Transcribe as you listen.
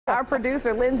Our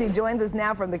producer, Lindsay, joins us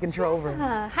now from the control room.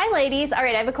 Hi, ladies. All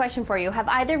right, I have a question for you. Have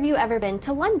either of you ever been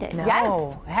to London? No.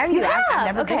 Yes. Have you? I've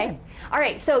never Okay. been. All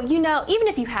right, so you know, even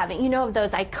if you haven't, you know of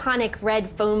those iconic red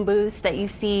phone booths that you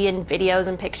see in videos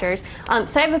and pictures.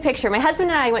 So I have a picture. My husband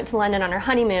and I went to London on our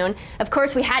honeymoon. Of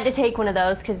course, we had to take one of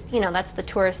those because, you know, that's the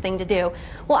tourist thing to do.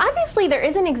 Well, obviously, there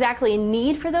isn't exactly a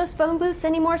need for those phone booths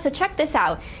anymore, so check this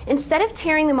out. Instead of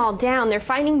tearing them all down, they're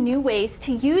finding new ways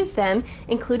to use them,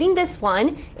 including this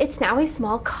one. It's now a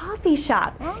small coffee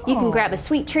shop. Oh. You can grab a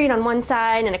sweet treat on one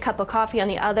side and a cup of coffee on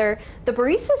the other. The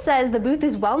barista says the booth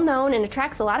is well known and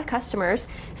attracts a lot of customers.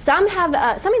 Some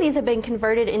of these have been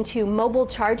converted into mobile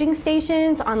charging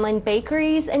stations, online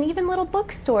bakeries, and even little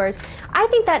bookstores. I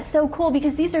think that's so cool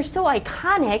because these are so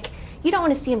iconic. You don't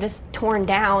want to see them just torn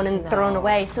down and thrown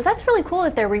away. So that's really cool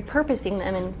that they're repurposing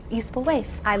them in useful ways.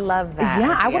 I love that.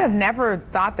 Yeah, I would have never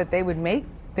thought that they would make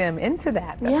them into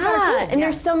that. That's kinda cool. And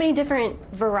there's so many different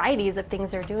varieties of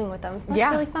things they're doing with them. So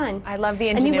that's really fun. I love the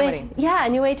ingenuity. A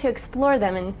new way to explore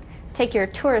them and take your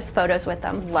tourist photos with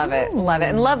them. Love it, love it.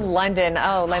 And love London.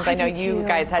 Oh, Linz, I know do you too.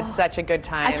 guys had such a good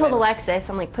time. I told Alexis,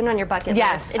 I'm like, put it on your bucket list.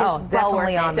 Yes. It is well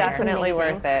definitely worth on it. there. Definitely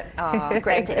worth it. Oh, It's a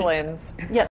great thanks, day. Linz. Yep.